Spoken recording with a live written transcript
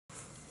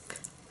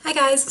Hi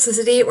guys, so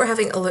today we're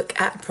having a look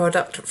at a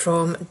product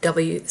from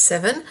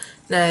W7.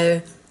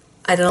 Now,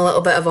 I did a little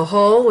bit of a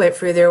haul, went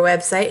through their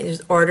website and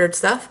just ordered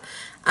stuff,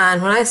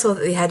 and when I saw that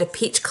they had a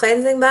peach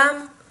cleansing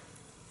balm,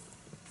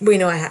 we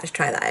know I had to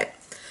try that out.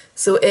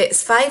 So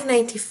it's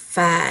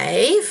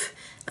 $5.95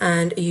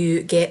 and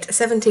you get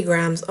 70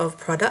 grams of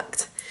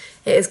product.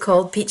 It is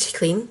called Peachy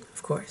Clean,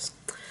 of course,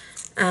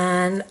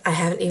 and I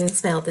haven't even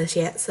smelled this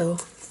yet, so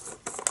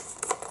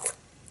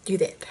do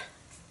that.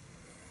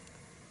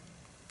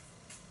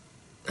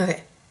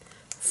 Okay,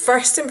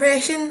 first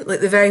impression,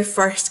 like the very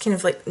first kind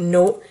of like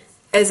note,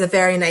 is a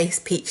very nice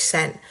peach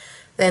scent.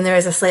 Then there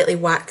is a slightly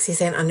waxy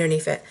scent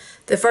underneath it.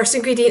 The first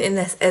ingredient in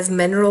this is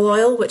mineral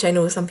oil, which I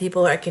know some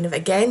people are kind of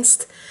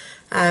against.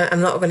 I'm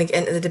not going to get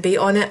into the debate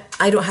on it.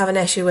 I don't have an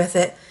issue with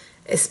it,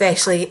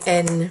 especially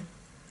in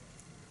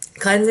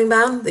cleansing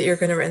balm that you're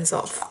going to rinse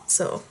off.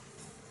 So,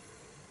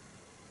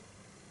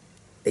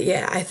 but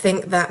yeah, I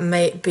think that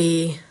might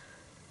be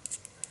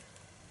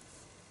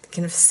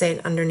kind of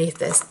scent underneath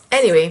this.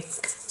 Anyway,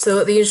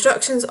 so the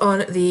instructions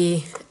on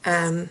the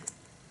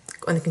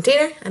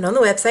container and on the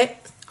website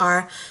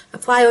are: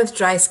 apply onto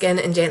dry skin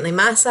and gently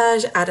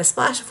massage, add a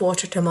splash of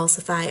water to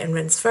emulsify and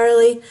rinse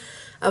thoroughly,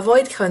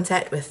 avoid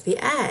contact with the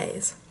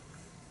eyes.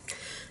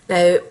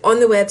 Now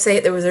on the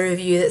website there was a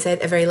review that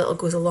said a very little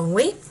goes a long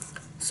way,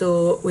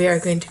 so we are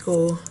going to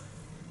go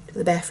to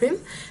the bathroom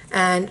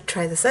and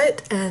try this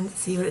out and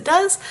see what it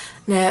does.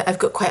 Now I've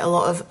got quite a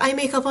lot of eye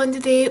makeup on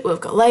today. We've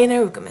got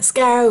liner, we've got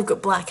mascara, we've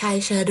got black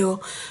eyeshadow,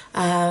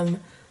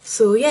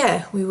 so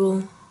yeah,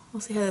 we'll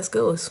see how this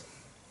goes.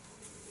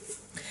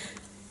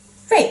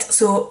 Right,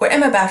 so we're in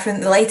my bathroom.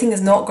 The lighting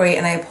is not great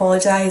and I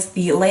apologise.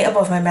 The light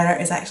above my mirror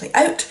is actually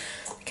out.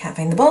 I can't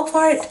find the bulb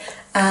for it,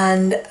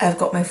 and I've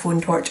got my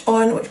phone torch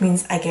on, which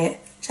means I get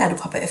shadow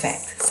puppet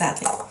effect,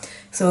 sadly.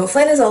 So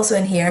Flynn is also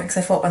in here because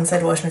I thought once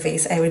I'd washed my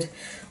face I would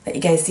let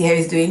you guys see how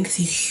he's doing because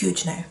he's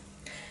huge now.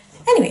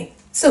 Anyway,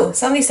 so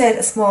somebody said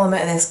a small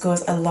amount of this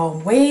goes a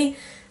long way,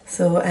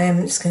 so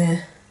I'm just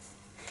gonna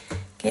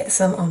get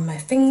some on my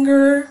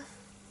finger,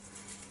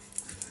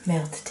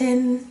 melt it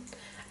in.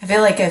 I feel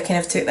like I've kind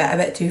of took that a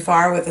bit too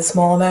far with the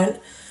small amount.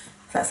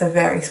 That's a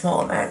very small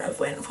amount I've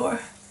went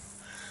for,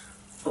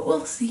 but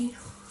we'll see.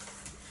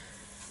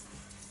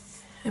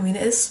 I mean,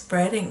 it is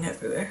spreading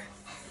everywhere.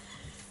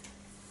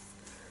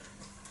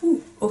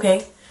 Ooh,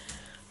 okay,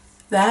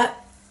 that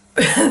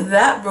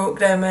that broke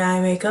down my eye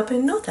makeup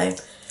in no time.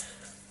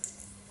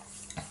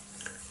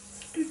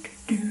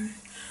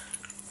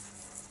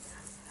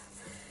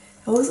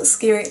 I wasn't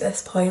scary at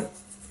this point.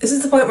 This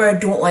is the point where I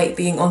don't like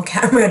being on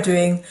camera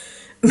doing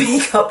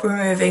makeup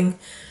removing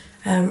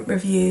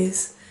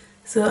reviews.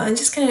 So I'm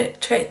just gonna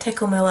try to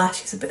tickle my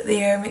lashes a bit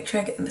there, make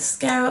sure I get the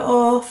mascara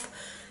off.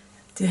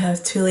 I do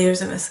have 2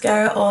 layers of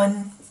mascara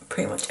on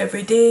pretty much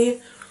every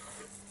day.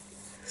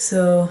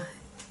 So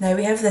now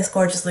we have this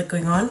gorgeous look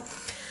going on.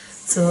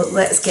 So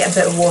let's get a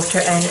bit of water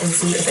in and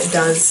see if it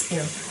does, you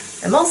know,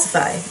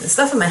 emulsify. The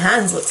stuff in my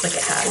hands looks like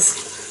it has.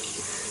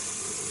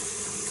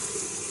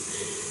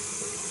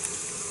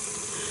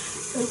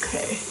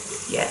 Okay,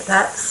 yeah,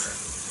 that's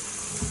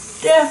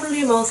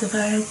definitely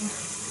emulsifying.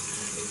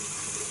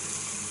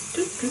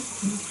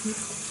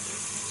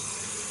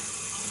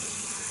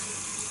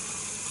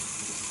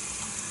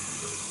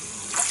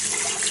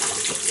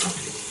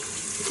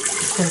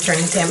 Just going to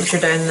turn the temperature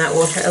down in that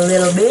water a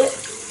little bit.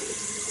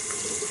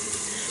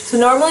 So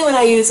normally when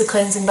I use a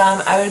cleansing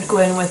balm I would go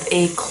in with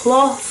a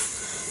cloth,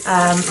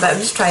 but I'm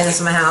just trying this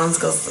with my hands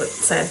because it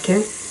said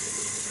to.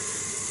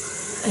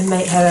 I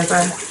might,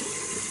 however,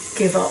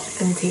 give up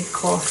and take a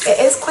cloth. It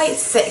is quite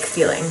thick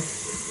feeling.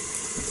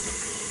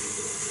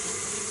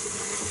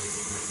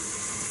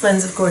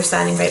 Flynn's of course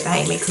standing right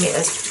behind me to make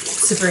this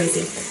super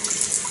easy.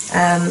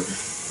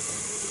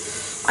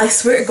 I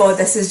swear to God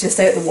this is just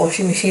out of the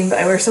washing machine, but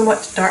I wear so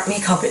much dark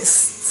makeup it's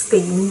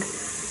stained.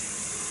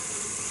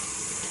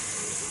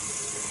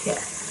 Yeah,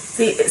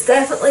 see, it's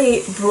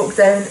definitely broke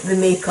down the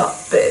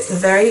makeup, but it's a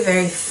very,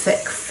 very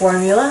thick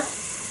formula.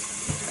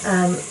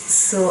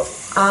 So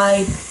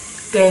I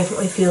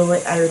definitely feel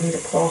like I would need a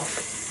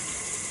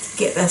cloth to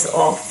get this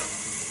off,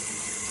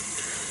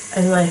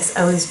 unless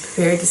I was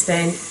prepared to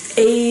spend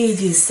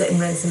ages sitting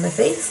rinsing my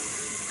face,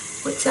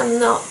 which I'm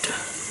not.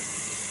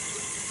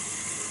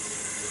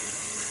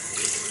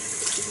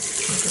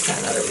 Give that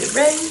another wee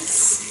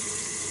rinse.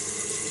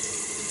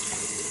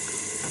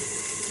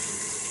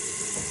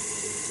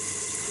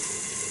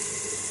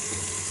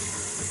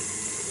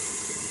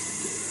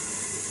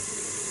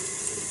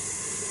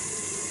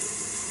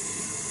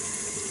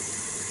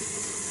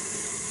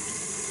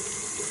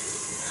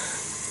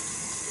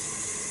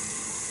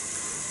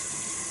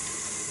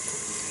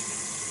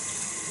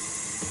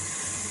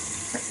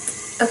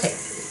 Okay,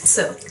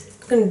 so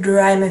I'm going to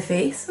dry my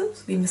face.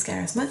 Oops, we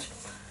mascara as much.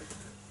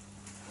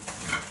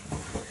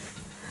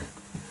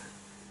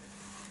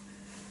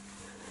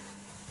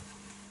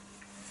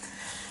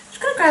 Just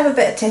going to grab a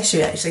bit of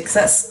tissue actually,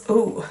 because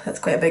that's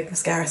quite a big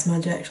mascara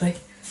smudge actually.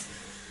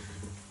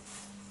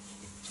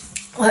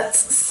 Let's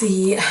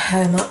see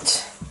how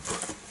much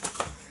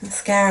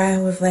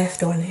mascara we've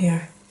left on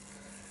here.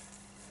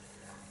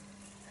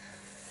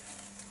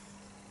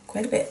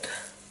 Quite a bit.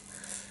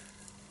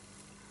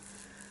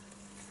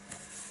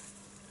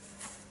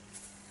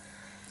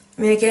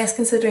 I mean, I guess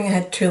considering I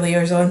had 2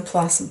 layers on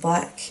plus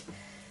black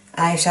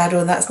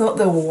eyeshadow, that's not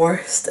the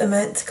worst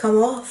amount to come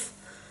off.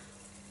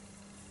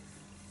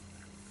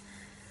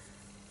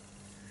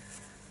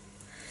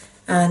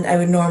 And I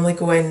would normally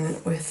go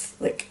in with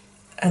like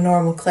a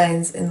normal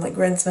cleanse and like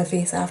rinse my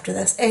face after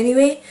this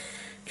anyway,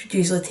 which would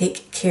usually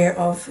take care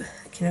of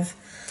kind of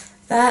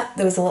that.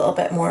 There was a little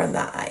bit more on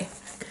that eye.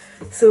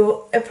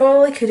 So I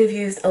probably could have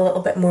used a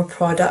little bit more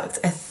product,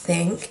 I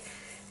think,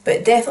 but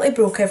it definitely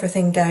broke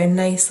everything down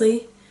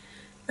nicely.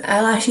 My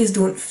eyelashes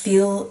don't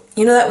feel,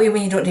 you know that way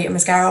when you don't take your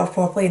mascara off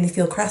properly and they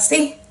feel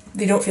crusty?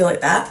 They don't feel like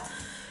that.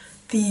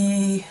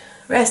 The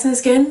rest of the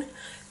skin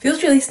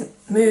feels really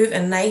smooth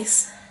and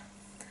nice.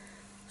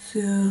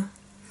 So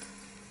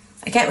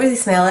I can't really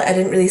smell it. I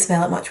didn't really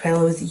smell it much while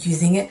I was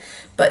using it,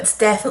 but it's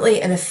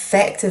definitely an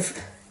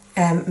effective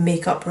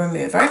makeup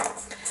remover.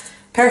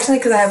 Personally,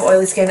 because I have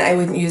oily skin, I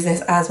wouldn't use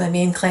this as my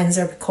main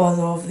cleanser because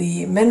of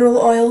the mineral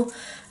oil.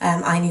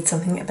 I need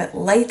something a bit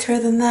lighter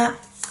than that.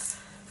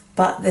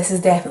 But this is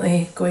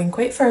definitely going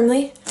quite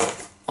firmly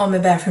on my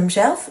bathroom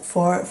shelf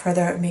for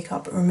further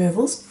makeup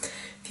removals.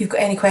 If you've got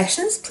any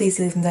questions, please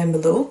leave them down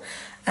below.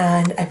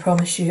 And I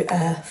promise you,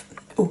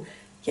 oh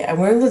yeah, I'm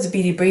wearing loads of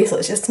beady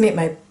bracelets just to make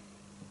my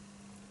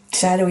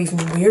shadow even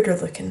weirder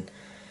looking.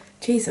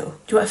 Jeez though,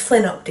 do you want a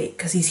Flynn update?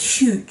 Because he's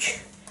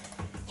huge.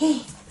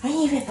 Hey, are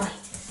you here, boy?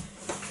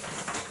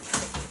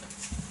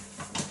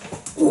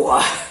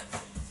 Whoa.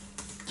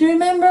 Do you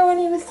remember when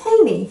he was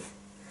tiny?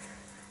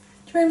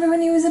 Do you remember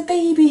when he was a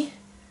baby?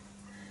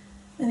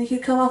 And he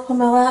could come up on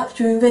my lap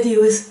during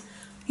videos.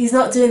 He's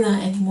not doing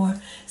that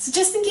anymore. So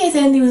just in case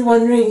anybody was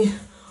wondering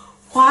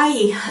why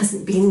he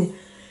hasn't been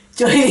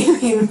joining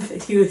me in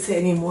videos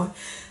anymore,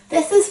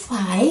 this is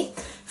why.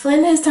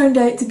 Flynn has turned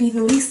out to be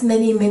the least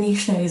mini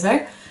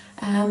schnauzer.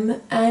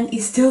 And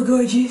he's still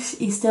gorgeous,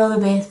 he's still the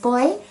best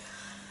boy.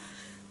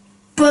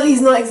 But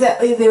he's not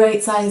exactly the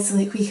right size to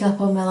like wake up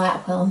on my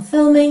lap while I'm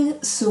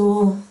filming,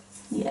 so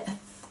yeah.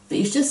 But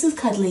he's just as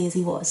cuddly as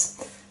he was.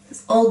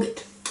 It's all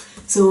good.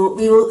 So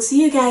we will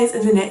see you guys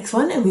in the next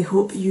one, and we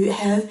hope you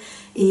have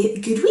a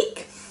good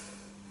week.